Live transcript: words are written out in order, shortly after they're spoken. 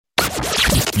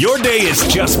Your day has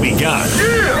just begun.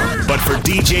 Yeah! But for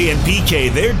DJ and PK,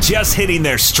 they're just hitting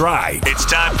their stride. It's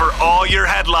time for all your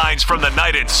headlines from the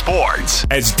night in sports.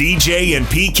 As DJ and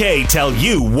PK tell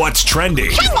you what's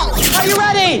trending. Are you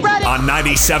ready? On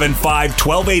 97.5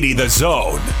 1280 The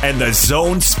Zone and The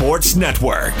Zone Sports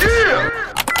Network.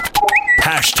 Yeah!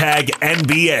 Hashtag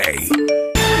NBA.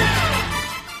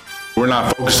 We're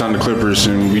not focused on the Clippers,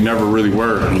 and we never really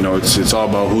were. You know, it's all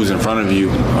about who's in front of you.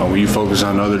 When you focus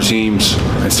on other teams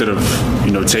instead of,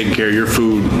 taking care of your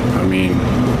food, it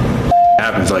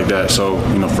happens like that. So,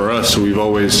 for us, we've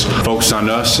always focused on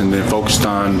us and then focused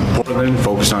on Portland,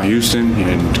 focused on Houston,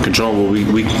 and control what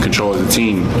we can control as a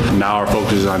team. Now our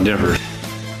focus is on Denver.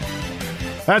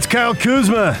 That's Kyle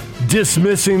Kuzma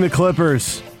dismissing the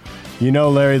Clippers.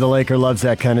 Larry the Laker loves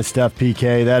that kind of stuff,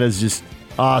 PK. That is just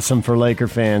awesome for Laker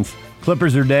fans.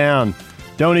 Clippers are down.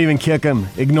 Don't even kick them.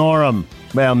 Ignore them.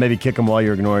 Well, maybe kick them while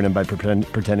you're ignoring them by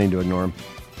pretending to ignore them.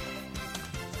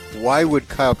 Why would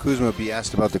Kyle Kuzma be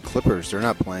asked about the Clippers? They're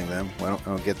not playing them. I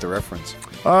don't get the reference.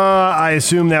 I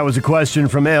assume that was a question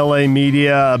from LA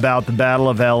media about the Battle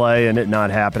of LA and it not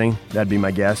happening. That'd be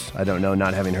my guess. I don't know,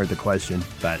 not having heard the question,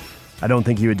 but I don't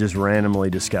think he would just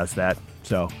randomly discuss that.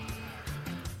 So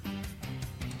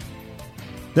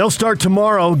they'll start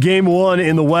tomorrow, Game 1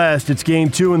 in the West. It's Game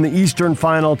 2 in the Eastern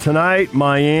Final tonight.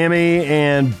 Miami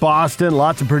and Boston.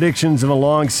 Lots of predictions in a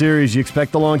long series. You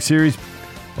expect the long series?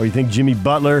 Or you think Jimmy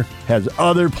Butler has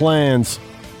other plans?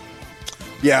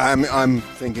 Yeah, I'm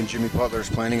thinking Jimmy Butler's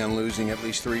planning on losing at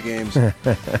least 3 games.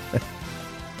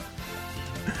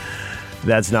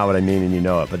 That's not what I mean, and you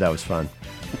know it, but that was fun.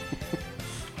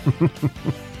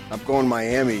 I'm going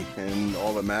Miami, and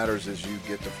all that matters is you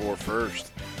get to 4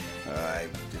 first.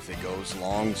 If it goes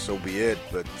long, so be it.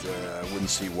 But I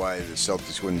wouldn't see why the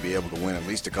Celtics wouldn't be able to win at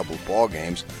least a couple of ball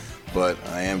games. But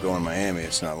I am going Miami.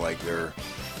 It's not like they're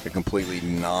a completely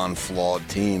non-flawed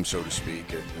team, so to speak.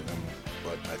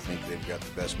 But I think they've got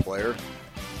the best player,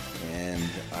 and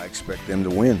I expect them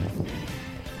to win.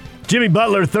 Jimmy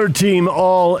Butler, third-team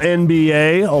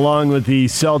All-NBA, along with the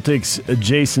Celtics'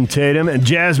 Jason Tatum and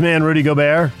Jazzman Rudy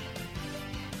Gobert.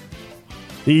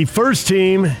 The first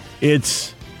team,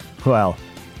 it's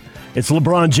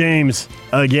LeBron James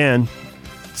again.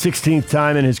 16th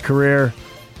time in his career.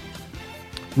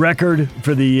 Record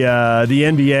for the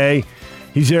NBA.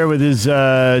 He's there with his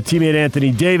teammate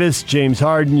Anthony Davis, James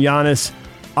Harden, Giannis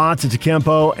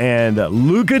Antetokounmpo, and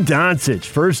Luka Doncic.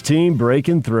 First team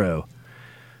breaking through.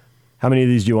 How many of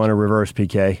these do you want to reverse,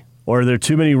 PK? Or are there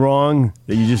too many wrong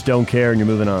that you just don't care and you're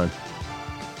moving on?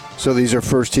 So these are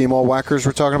first-team All-Whackers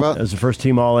we're talking about? As the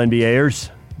first-team All-NBAers,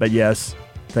 but yes.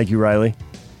 Thank you, Riley.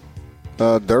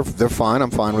 They're fine.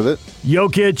 I'm fine with it.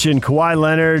 Jokic and Kawhi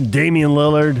Leonard, Damian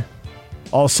Lillard,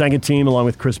 all second team along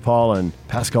with Chris Paul and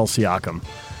Pascal Siakam.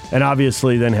 And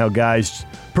obviously then how guys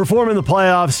perform in the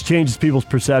playoffs changes people's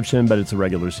perception, but it's a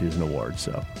regular season award,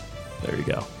 so there you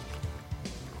go.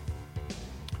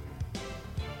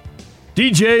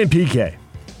 DJ and PK.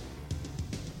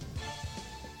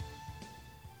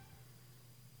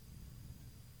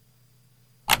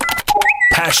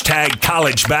 Hashtag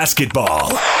college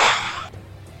basketball.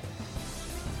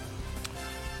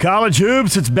 College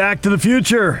hoops, it's back to the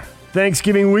future.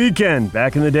 Thanksgiving weekend.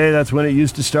 Back in the day, that's when it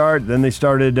used to start. Then they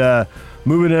started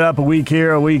moving it up a week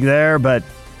here, a week there. But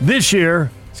this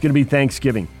year, it's going to be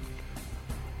Thanksgiving.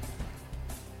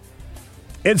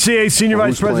 NCAA Senior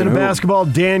Vice President of Basketball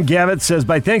Dan Gavitt says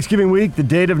by Thanksgiving week, the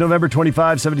date of November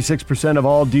 25, 76% of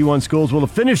all D1 schools will have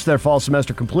finished their fall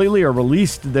semester completely or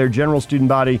released their general student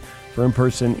body for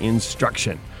in-person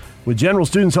instruction. With general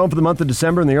students home for the month of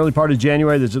December and the early part of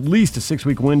January, there's at least a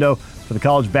 6-week window for the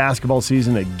college basketball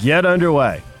season to get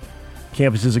underway.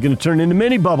 Campuses are going to turn into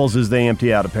mini bubbles as they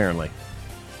empty out, apparently.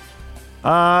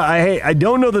 I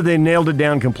don't know that they nailed it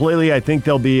down completely. I think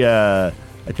they'll be...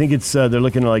 I think it's they're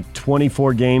looking at like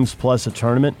 24 games plus a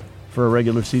tournament for a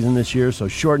regular season this year, so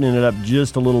shortening it up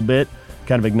just a little bit,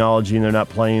 kind of acknowledging they're not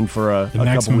playing for a couple weeks. The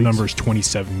maximum number is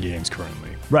 27 games currently.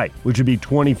 Right, which would be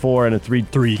 24 and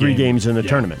three games in the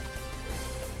tournament.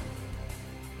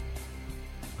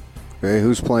 Okay,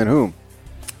 who's playing whom?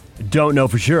 Don't know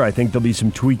for sure. I think there'll be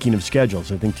some tweaking of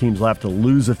schedules. I think teams will have to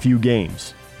lose a few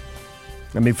games.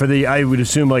 I mean, I would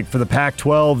assume like for the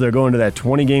Pac-12, they're going to that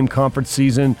 20-game conference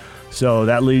season. So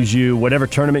that leaves you whatever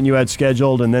tournament you had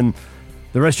scheduled, and then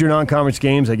the rest of your non-conference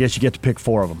games, I guess you get to pick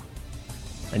 4 of them.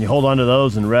 And you hold on to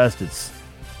those, and the rest, it's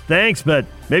thanks, but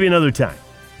maybe another time.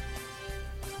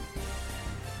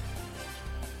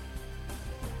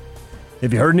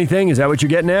 Have you heard anything? Is that what you're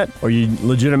getting at? Or you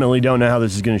legitimately don't know how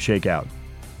this is going to shake out?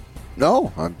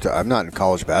 No, I'm not in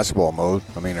college basketball mode.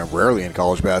 I mean, I'm rarely in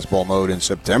college basketball mode in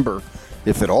September.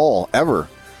 if at all, ever.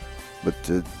 But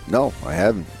no, I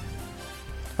haven't.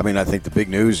 I mean, I think the big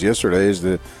news yesterday is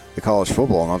the college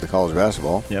football, not the college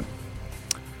basketball. Yep.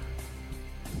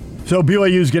 So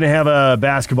BYU is going to have a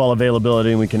basketball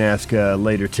availability, and we can ask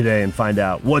later today and find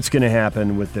out what's going to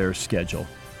happen with their schedule.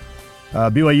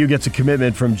 BYU gets a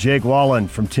commitment from Jake Wallen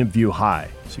from Timpview High.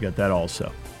 So you got that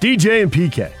also. DJ and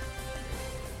PK.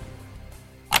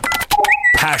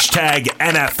 Hashtag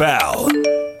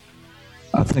NFL.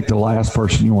 I think the last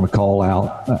person you want to call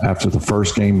out after the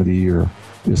first game of the year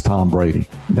is Tom Brady.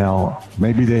 Now,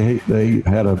 maybe they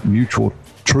had a mutual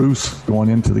truce going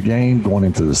into the game, going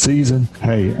into the season.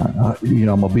 Hey, I'm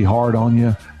going to be hard on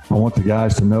you. I want the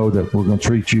guys to know that we're going to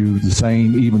treat you the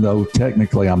same, even though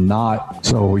technically I'm not.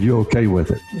 So are you okay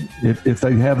with it? If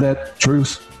they have that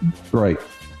truce, great.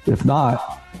 If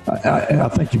not, I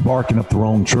think you're barking up the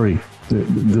wrong tree. The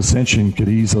dissension could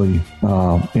easily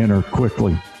enter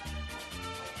quickly.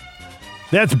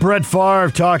 That's Brett Favre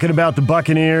talking about the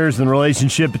Buccaneers and the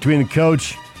relationship between the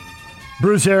coach,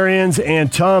 Bruce Arians,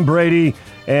 and Tom Brady.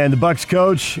 And the Bucs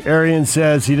coach, Arians,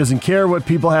 says he doesn't care what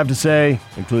people have to say,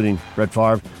 including Brett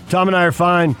Favre. Tom and I are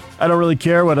fine. I don't really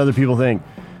care what other people think.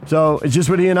 So it's just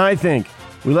what he and I think.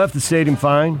 We left the stadium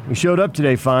fine. We showed up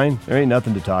today fine. There ain't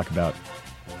nothing to talk about.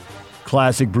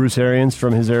 Classic Bruce Arians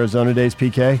from his Arizona days,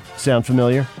 PK. Sound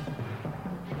familiar?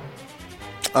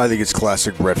 I think it's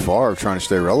classic Brett Favre trying to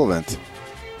stay relevant.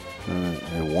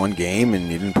 One game and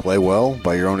you didn't play well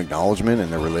by your own acknowledgement,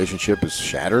 and the relationship is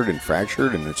shattered and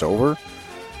fractured and it's over.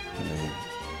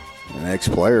 An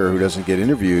ex-player who doesn't get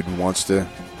interviewed and wants to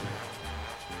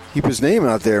keep his name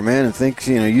out there, man, and thinks,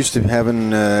 used to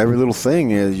having every little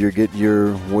thing.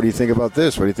 What do you think about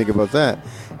this? What do you think about that?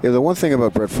 The one thing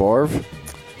about Brett Favre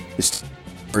is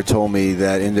he told me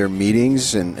that in their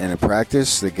meetings and in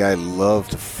practice, the guy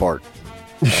loved to fart.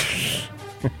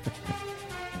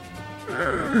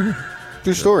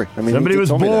 True story. I mean, somebody was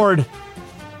bored.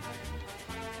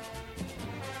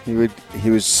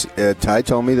 Ty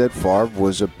told me that Favre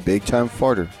was a big-time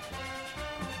farter.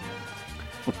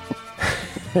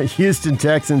 Houston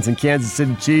Texans and Kansas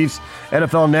City Chiefs.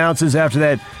 NFL announces after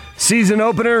that season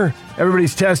opener,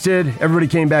 everybody's tested. Everybody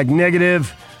came back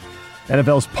negative.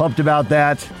 NFL's pumped about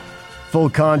that. Full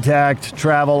contact,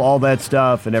 travel, all that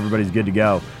stuff, and everybody's good to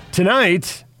go.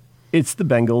 Tonight, it's the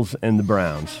Bengals and the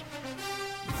Browns.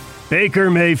 Baker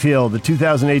Mayfield, the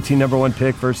 2018 number one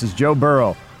pick, versus Joe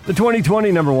Burrow, the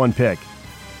 2020 number one pick.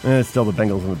 It's still the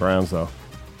Bengals and the Browns, though.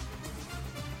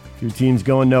 Two teams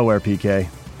going nowhere, PK.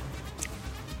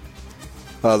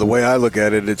 The way I look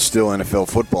at it, it's still NFL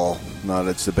football. Not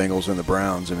it's the Bengals and the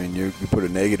Browns. I mean, you put a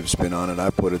negative spin on it. I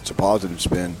put it's a positive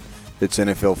spin. It's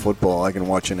NFL football. I can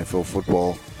watch NFL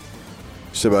football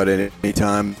just about any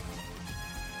time.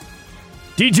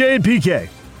 DJ and PK.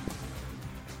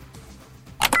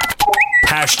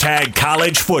 Hashtag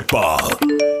college football.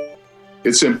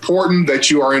 It's important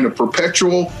that you are in a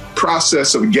perpetual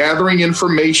process of gathering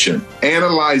information,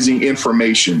 analyzing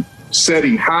information,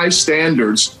 setting high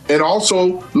standards, and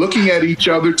also looking at each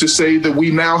other to say that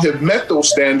we now have met those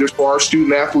standards for our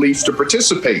student athletes to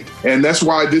participate. And that's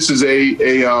why this is a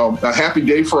happy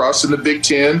day for us in the Big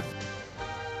Ten.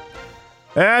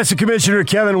 That's the Commissioner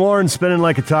Kevin Warren spinning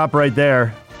like a top right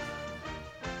there.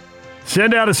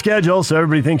 Send out a schedule so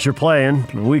everybody thinks you're playing.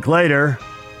 A week later,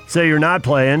 say you're not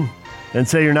playing, then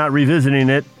say you're not revisiting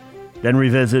it, then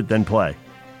revisit, then play.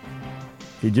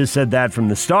 If you just said that from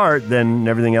the start, then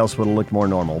everything else would have looked more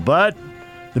normal. But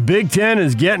the Big Ten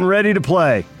is getting ready to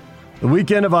play. The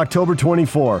weekend of October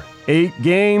 24. 8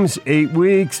 games, 8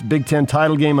 weeks. Big Ten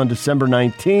title game on December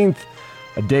 19th,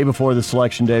 a day before the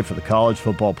selection day for the college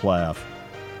football playoff.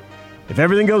 If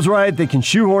everything goes right, they can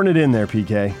shoehorn it in there,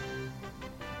 PK.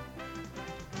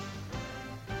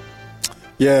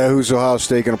 Yeah, who's Ohio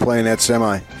State going to play in that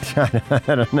semi? I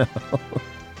don't know.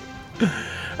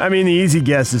 I mean, the easy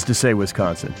guess is to say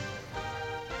Wisconsin.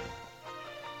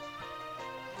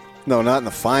 No, not in the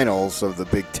finals of the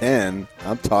Big Ten.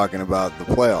 I'm talking about the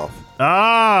playoff.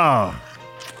 Ah!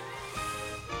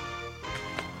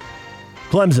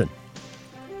 Clemson.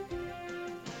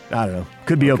 I don't know.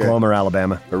 Could be okay. Oklahoma or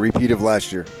Alabama. A repeat of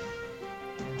last year.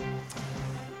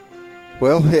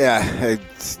 Well, yeah,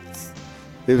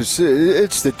 it's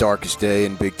the darkest day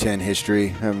in Big Ten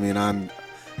history. I mean, I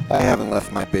haven't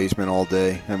left my basement all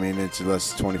day. I mean, it's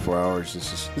less than 24 hours.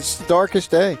 It's the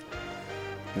darkest day.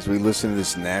 As we listen to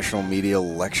this national media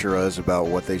lecture us about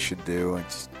what they should do, and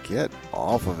just get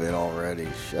off of it already.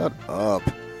 Shut up.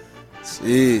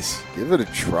 Jeez, give it a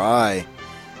try.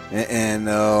 And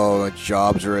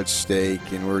jobs are at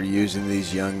stake, and we're using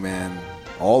these young men,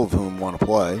 all of whom want to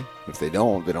play. If they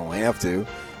don't have to.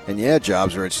 And yeah,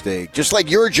 jobs are at stake, just like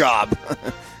your job.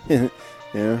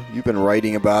 You've been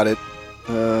writing about it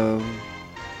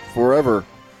forever,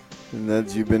 and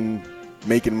that you've been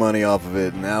making money off of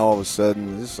it. And now all of a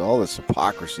sudden, all this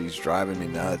hypocrisy is driving me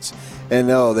nuts. And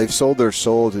no, they've sold their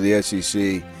soul to the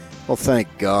SEC. Well,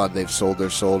 thank God they've sold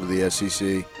their soul to the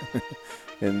SEC.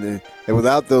 And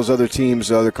without those other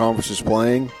teams, other conferences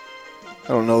playing, I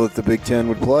don't know that the Big Ten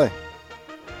would play.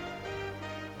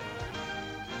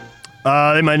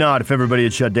 They might not if everybody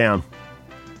had shut down.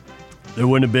 There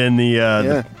wouldn't have been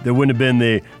there wouldn't have been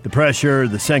the pressure,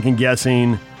 the second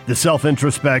guessing, the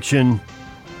self-introspection.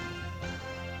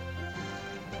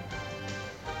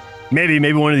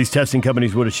 Maybe one of these testing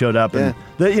companies would have showed up. And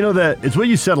it's what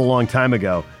you said a long time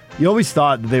ago. You always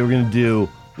thought that they were going to do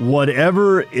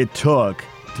whatever it took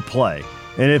to play.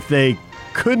 And if they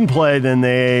couldn't play, then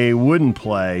they wouldn't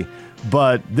play.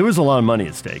 But there was a lot of money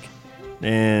at stake.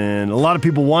 And a lot of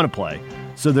people want to play.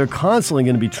 So they're constantly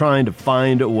going to be trying to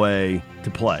find a way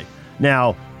to play.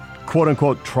 Now, quote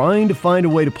unquote, trying to find a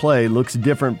way to play looks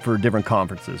different for different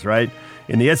conferences, right?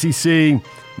 In the SEC,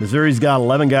 Missouri's got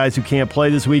 11 guys who can't play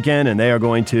this weekend, and they are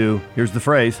going to, here's the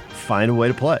phrase, find a way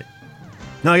to play.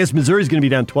 Now, I guess Missouri's going to be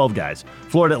down 12 guys.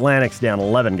 Florida Atlantic's down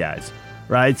 11 guys,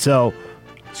 right? So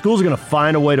schools are going to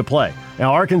find a way to play.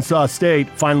 Now, Arkansas State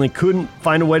finally couldn't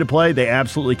find a way to play. They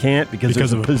absolutely can't because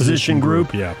there's a position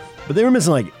group. Yeah. But they were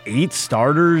missing like 8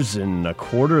 starters and a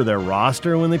quarter of their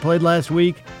roster when they played last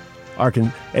week.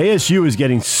 ASU is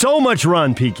getting so much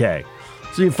run, PK.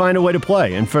 So you find a way to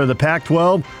play. And for the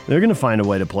Pac-12, they're going to find a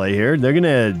way to play here. They're going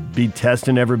to be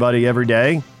testing everybody every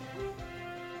day.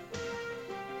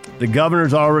 The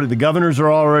governors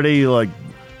are already like,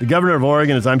 the governor of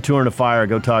Oregon is, I'm touring a fire,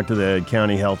 go talk to the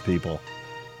county health people.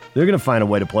 They're going to find a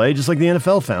way to play, just like the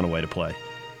NFL found a way to play.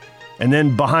 And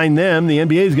then behind them, the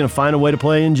NBA is going to find a way to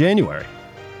play in January.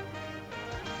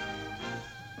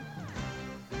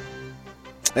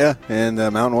 Yeah, and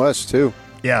Mountain West, too.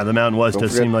 Yeah, the Mountain West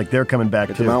does seem like they're coming back,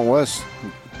 too. The Mountain West.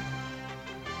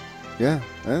 Yeah,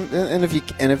 and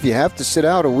if you have to sit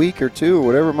out a week or two or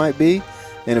whatever it might be,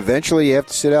 and eventually you have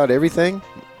to sit out everything,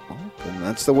 well, then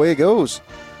that's the way it goes.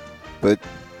 But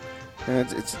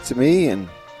it's to me, and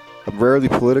I'm rarely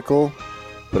political,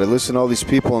 but I listen to all these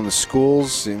people in the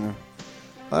schools. A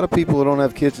lot of people who don't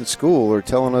have kids in school are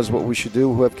telling us what we should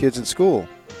do who have kids in school.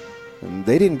 And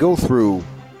they didn't go through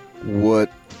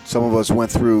what some of us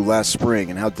went through last spring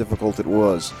and how difficult it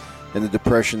was and the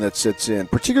depression that sits in,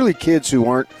 particularly kids who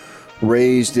aren't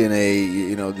raised in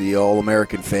the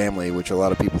all-American family, which a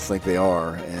lot of people think they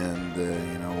are,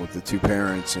 and with the 2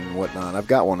 parents and whatnot. I've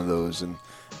got one of those, and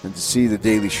to see the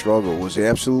daily struggle was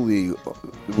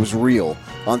real,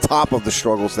 on top of the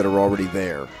struggles that are already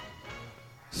there.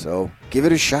 So give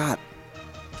it a shot.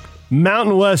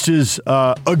 Mountain West is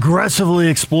aggressively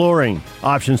exploring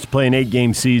options to play an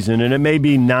 8-game season, and it may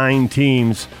be 9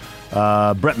 teams.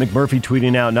 Brett McMurphy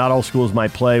tweeting out, not all schools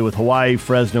might play, with Hawaii,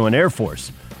 Fresno, and Air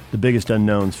Force the biggest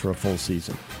unknowns for a full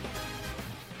season.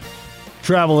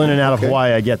 Travel in and out of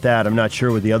Hawaii, I get that. I'm not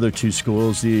sure with the other 2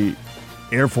 schools. The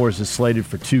Air Force is slated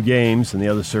for 2 games, and the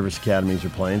other service academies are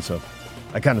playing, so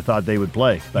I kind of thought they would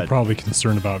play. But I'm probably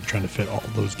concerned about trying to fit all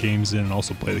those games in and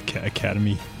also play the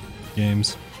academy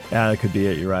games. Yeah, that could be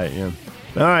it. You're right, yeah.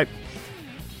 All right.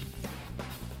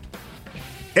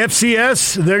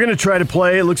 FCS, they're going to try to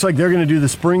play. It looks like they're going to do the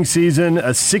spring season,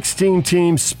 a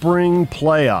 16-team spring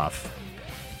playoff.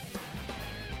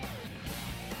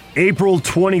 April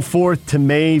 24th to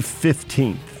May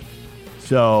 15th.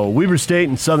 So Weber State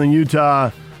and Southern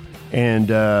Utah and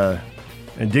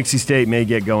Dixie State may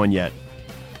get going yet.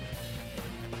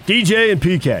 DJ and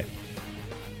PK.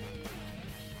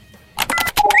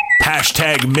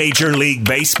 Hashtag Major League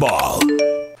Baseball.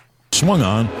 Swung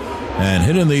on and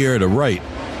hit in the air to right.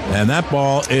 And that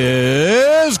ball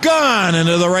is gone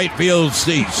into the right field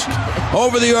seats.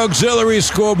 Over the auxiliary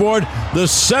scoreboard, the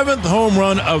 7th home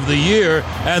run of the year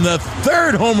and the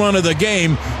 3rd home run of the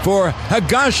game for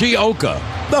Higashioka,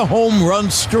 the home run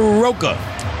stroker,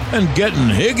 and getting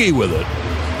Higgy with it.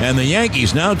 And the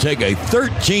Yankees now take a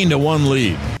 13-1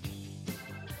 lead.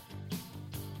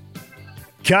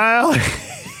 Kyle,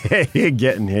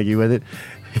 getting Higgy with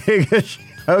it.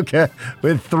 Okay,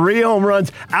 with 3 home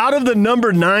runs out of the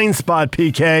number 9 spot,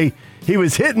 PK. He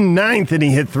was hitting 9th and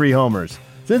he hit 3 homers.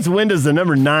 Since when does the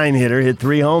number 9 hitter hit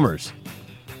 3 homers?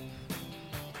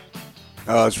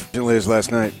 As recently as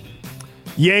last night.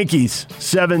 Yankees,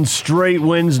 7 straight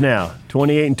wins now.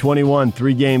 28-21,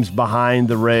 3 games behind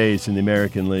the Rays in the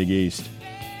American League East.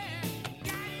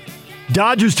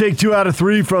 Dodgers take 2 out of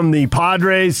 3 from the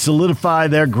Padres, solidify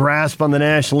their grasp on the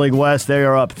National League West. They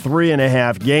are up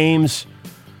 3.5 games.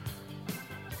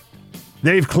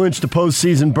 They've clinched a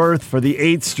postseason berth for the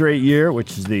 8th straight year,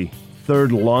 which is the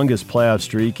third longest playoff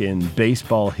streak in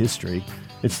baseball history.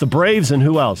 It's the Braves and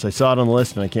who else? I saw it on the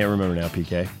list, and I can't remember now,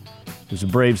 PK. It was the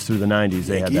Braves through the 90s.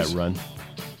 They had that run.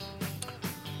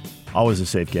 Always a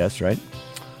safe guess, right?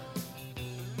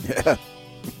 Yeah.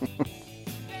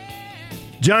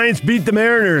 Giants beat the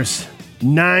Mariners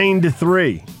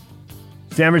 9-3.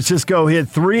 San Francisco hit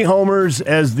 3 homers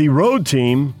as the road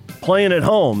team playing at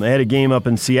home. They had a game up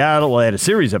in Seattle. Well, they had a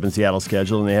series up in Seattle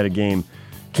scheduled, and they had a game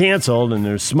canceled, and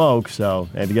there's smoke, so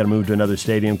they had to get to move to another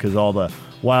stadium because all the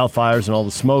wildfires and all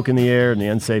the smoke in the air and the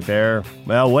unsafe air.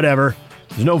 Well, whatever.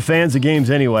 There's no fans of games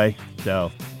anyway,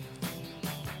 so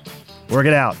work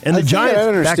it out. And the Giants. I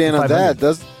understand on that.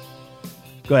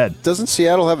 Go ahead. Doesn't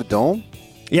Seattle have a dome?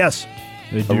 Yes.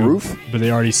 They do, a roof? But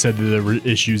they already said that there were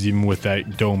issues even with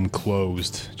that dome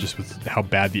closed, just with how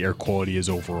bad the air quality is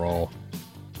overall.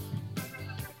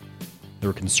 There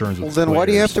were concerns with then why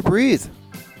do you have to breathe?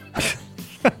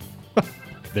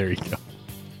 There you go.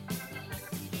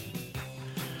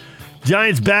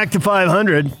 Giants back to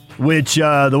 500, which,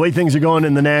 the way things are going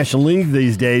in the National League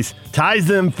these days, ties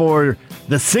them for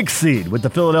the 6th seed with the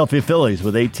Philadelphia Phillies,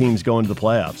 with 8 teams going to the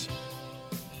playoffs.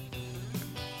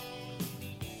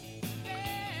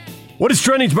 What is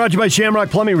Trending is brought to you by Shamrock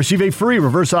Plumbing. Receive a free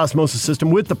reverse osmosis system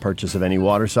with the purchase of any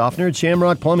water softener at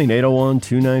Shamrock Plumbing,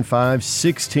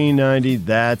 801-295-1690.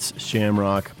 That's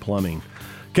Shamrock Plumbing.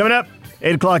 Coming up,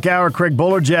 8 o'clock hour, Craig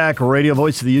Bolerjack, radio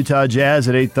voice of the Utah Jazz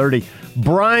at 8:30.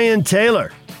 Brian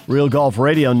Taylor, Real Golf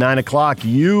Radio, 9 o'clock.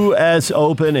 U.S.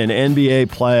 Open and NBA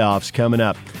playoffs coming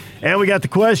up. And we got the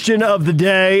question of the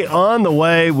day on the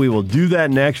way. We will do that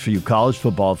next for you college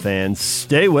football fans.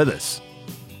 Stay with us.